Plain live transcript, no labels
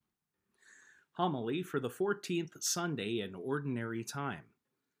Homily for the 14th Sunday in Ordinary Time,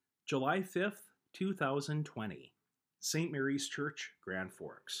 July 5th, 2020, St. Mary's Church, Grand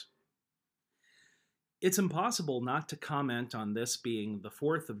Forks. It's impossible not to comment on this being the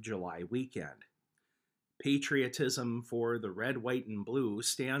 4th of July weekend. Patriotism for the red, white, and blue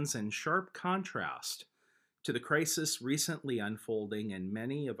stands in sharp contrast to the crisis recently unfolding in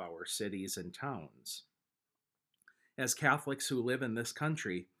many of our cities and towns. As Catholics who live in this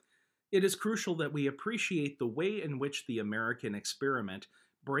country, it is crucial that we appreciate the way in which the American experiment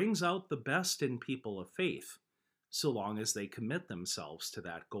brings out the best in people of faith, so long as they commit themselves to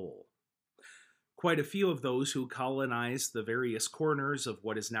that goal. Quite a few of those who colonized the various corners of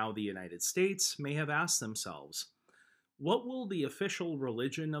what is now the United States may have asked themselves, what will the official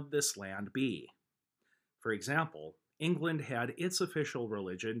religion of this land be? For example, England had its official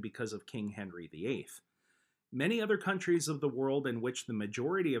religion because of King Henry VIII. Many other countries of the world in which the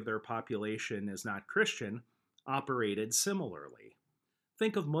majority of their population is not Christian operated similarly.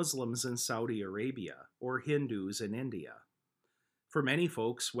 Think of Muslims in Saudi Arabia or Hindus in India. For many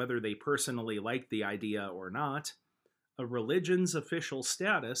folks, whether they personally liked the idea or not, a religion's official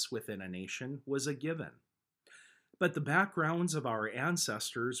status within a nation was a given. But the backgrounds of our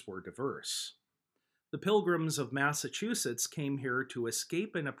ancestors were diverse. The Pilgrims of Massachusetts came here to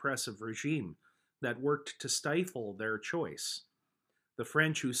escape an oppressive regime that worked to stifle their choice. The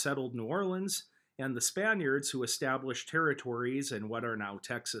French who settled New Orleans and the Spaniards who established territories in what are now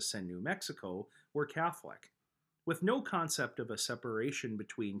Texas and New Mexico were Catholic, with no concept of a separation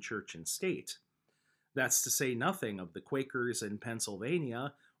between church and state. That's to say nothing of the Quakers in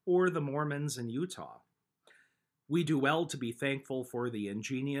Pennsylvania or the Mormons in Utah. We do well to be thankful for the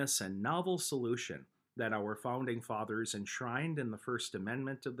ingenious and novel solution that our founding fathers enshrined in the First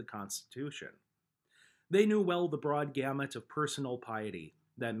Amendment of the Constitution. They knew well the broad gamut of personal piety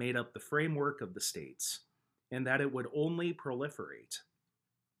that made up the framework of the states, and that it would only proliferate.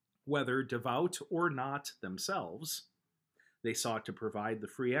 Whether devout or not themselves, they sought to provide the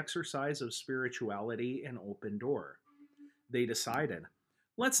free exercise of spirituality an open door. They decided,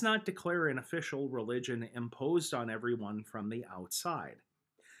 let's not declare an official religion imposed on everyone from the outside.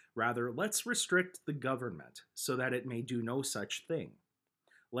 Rather, let's restrict the government so that it may do no such thing.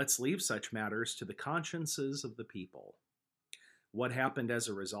 Let's leave such matters to the consciences of the people. What happened as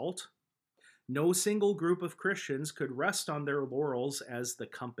a result? No single group of Christians could rest on their laurels as the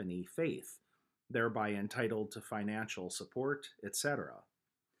company faith, thereby entitled to financial support, etc.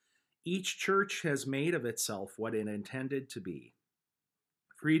 Each church has made of itself what it intended to be,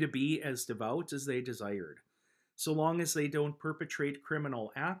 free to be as devout as they desired, so long as they don't perpetrate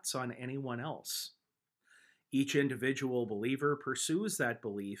criminal acts on anyone else. Each individual believer pursues that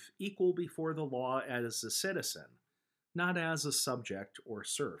belief equal before the law as a citizen, not as a subject or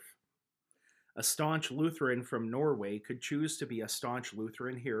serf. A staunch Lutheran from Norway could choose to be a staunch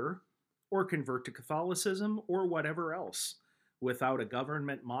Lutheran here, or convert to Catholicism, or whatever else, without a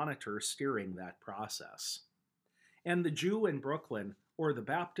government monitor steering that process. And the Jew in Brooklyn or the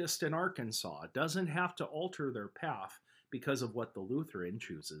Baptist in Arkansas doesn't have to alter their path because of what the Lutheran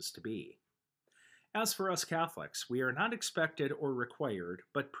chooses to be. As for us Catholics, we are not expected or required,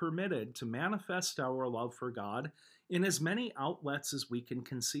 but permitted to manifest our love for God in as many outlets as we can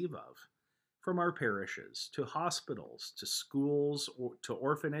conceive of, from our parishes, to hospitals, to schools, to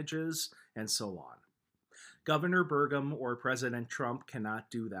orphanages, and so on. Governor Burgum or President Trump cannot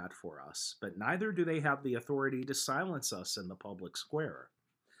do that for us, but neither do they have the authority to silence us in the public square.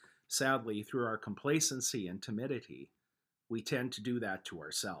 Sadly, through our complacency and timidity, we tend to do that to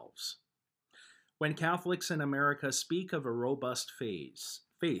ourselves. When Catholics in America speak of a robust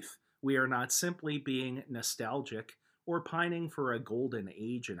faith, we are not simply being nostalgic or pining for a golden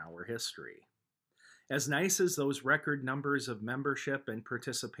age in our history. As nice as those record numbers of membership and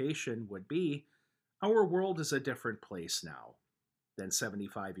participation would be, our world is a different place now than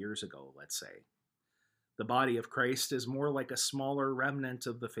 75 years ago, let's say. The body of Christ is more like a smaller remnant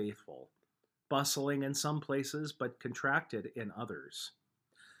of the faithful, bustling in some places but contracted in others.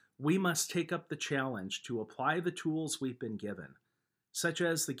 We must take up the challenge to apply the tools we've been given, such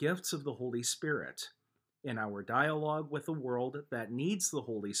as the gifts of the Holy Spirit, in our dialogue with a world that needs the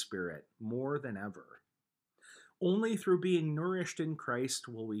Holy Spirit more than ever. Only through being nourished in Christ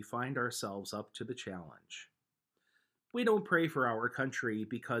will we find ourselves up to the challenge. We don't pray for our country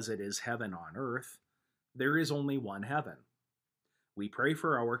because it is heaven on earth. There is only one heaven. We pray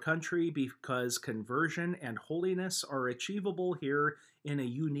for our country because conversion and holiness are achievable here in a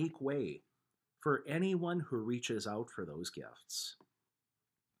unique way for anyone who reaches out for those gifts.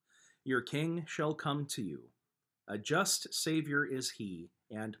 Your king shall come to you. A just Savior is he,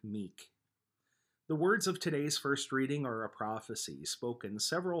 and meek. The words of today's first reading are a prophecy spoken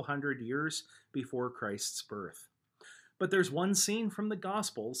several hundred years before Christ's birth. But there's one scene from the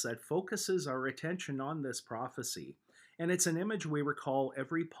Gospels that focuses our attention on this prophecy, and it's an image we recall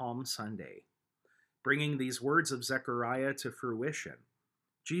every Palm Sunday. Bringing these words of Zechariah to fruition,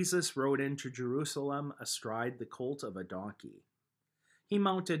 Jesus rode into Jerusalem astride the colt of a donkey. He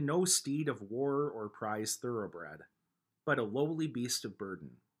mounted no steed of war or prize thoroughbred, but a lowly beast of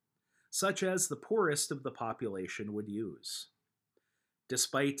burden, such as the poorest of the population would use.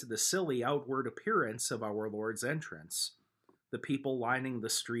 Despite the silly outward appearance of our Lord's entrance, the people lining the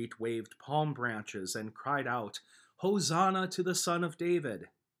street waved palm branches and cried out, "Hosanna to the Son of David!"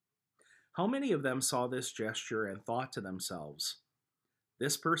 How many of them saw this gesture and thought to themselves,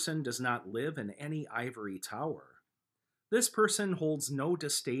 "This person does not live in any ivory tower. This person holds no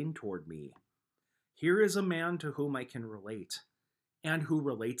disdain toward me. Here is a man to whom I can relate, and who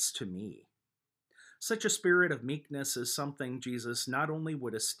relates to me." Such a spirit of meekness is something Jesus not only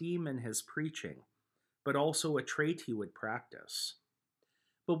would esteem in his preaching, but also a trait he would practice.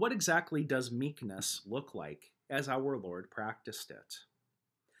 But what exactly does meekness look like as our Lord practiced it?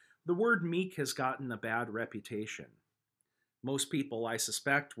 The word meek has gotten a bad reputation. Most people, I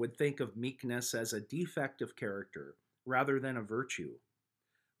suspect, would think of meekness as a defect of character rather than a virtue.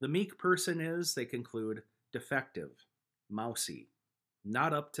 The meek person is, they conclude, defective, mousy,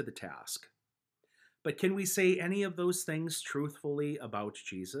 not up to the task. But can we say any of those things truthfully about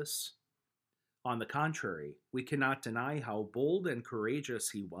Jesus? On the contrary, we cannot deny how bold and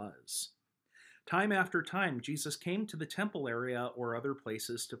courageous he was. Time after time, Jesus came to the temple area or other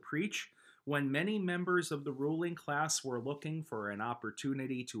places to preach when many members of the ruling class were looking for an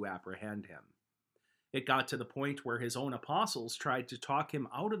opportunity to apprehend him. It got to the point where his own apostles tried to talk him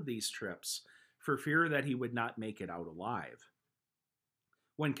out of these trips for fear that he would not make it out alive.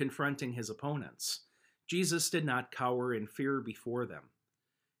 When confronting his opponents, Jesus did not cower in fear before them.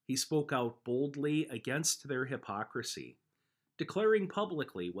 He spoke out boldly against their hypocrisy, declaring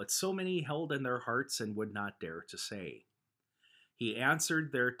publicly what so many held in their hearts and would not dare to say. He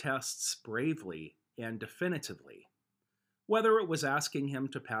answered their tests bravely and definitively. Whether it was asking him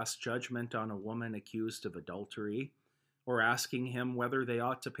to pass judgment on a woman accused of adultery, or asking him whether they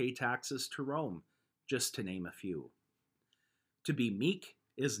ought to pay taxes to Rome, just to name a few. To be meek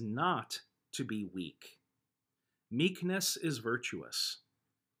is not to be weak. Meekness is virtuous.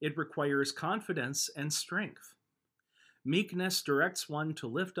 It requires confidence and strength. Meekness directs one to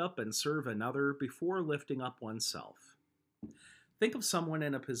lift up and serve another before lifting up oneself. Think of someone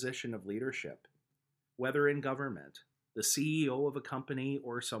in a position of leadership, whether in government, the CEO of a company,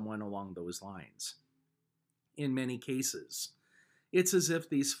 or someone along those lines. In many cases, it's as if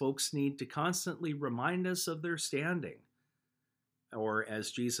these folks need to constantly remind us of their standing, or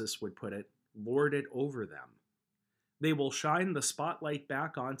as Jesus would put it, lord it over them. They will shine the spotlight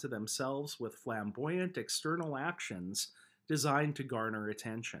back onto themselves with flamboyant external actions designed to garner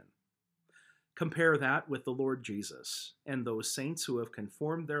attention. Compare that with the Lord Jesus and those saints who have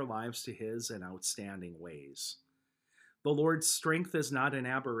conformed their lives to his in outstanding ways. The Lord's strength is not an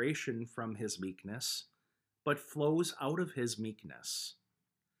aberration from his meekness, but flows out of his meekness.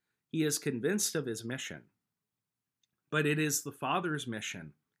 He is convinced of his mission, but it is the Father's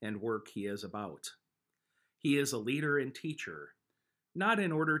mission and work he is about. He is a leader and teacher, not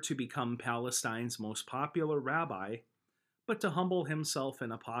in order to become Palestine's most popular rabbi, but to humble himself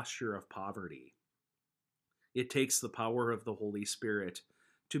in a posture of poverty. It takes the power of the Holy Spirit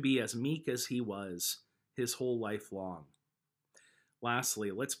to be as meek as he was his whole life long.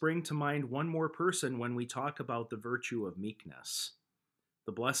 Lastly, let's bring to mind one more person when we talk about the virtue of meekness,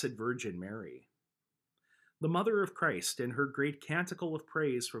 the Blessed Virgin Mary. The Mother of Christ, in her great canticle of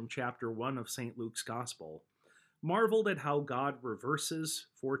praise from chapter 1 of St. Luke's Gospel, marveled at how God reverses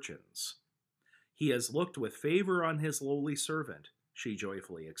fortunes. "He has looked with favor on his lowly servant," she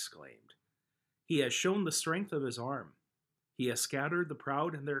joyfully exclaimed. "He has shown the strength of his arm. He has scattered the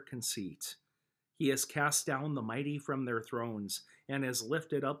proud in their conceit. He has cast down the mighty from their thrones and has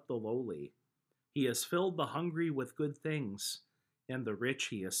lifted up the lowly. He has filled the hungry with good things, and the rich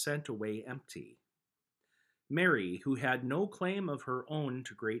he has sent away empty." Mary, who had no claim of her own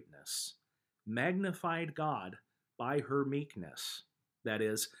to greatness, magnified God by her meekness. That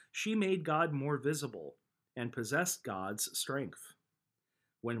is, she made God more visible and possessed God's strength.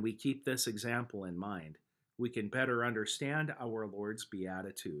 When we keep this example in mind, we can better understand our Lord's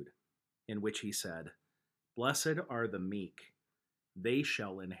beatitude, in which he said, "Blessed are the meek, they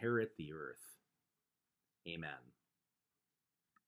shall inherit the earth." Amen.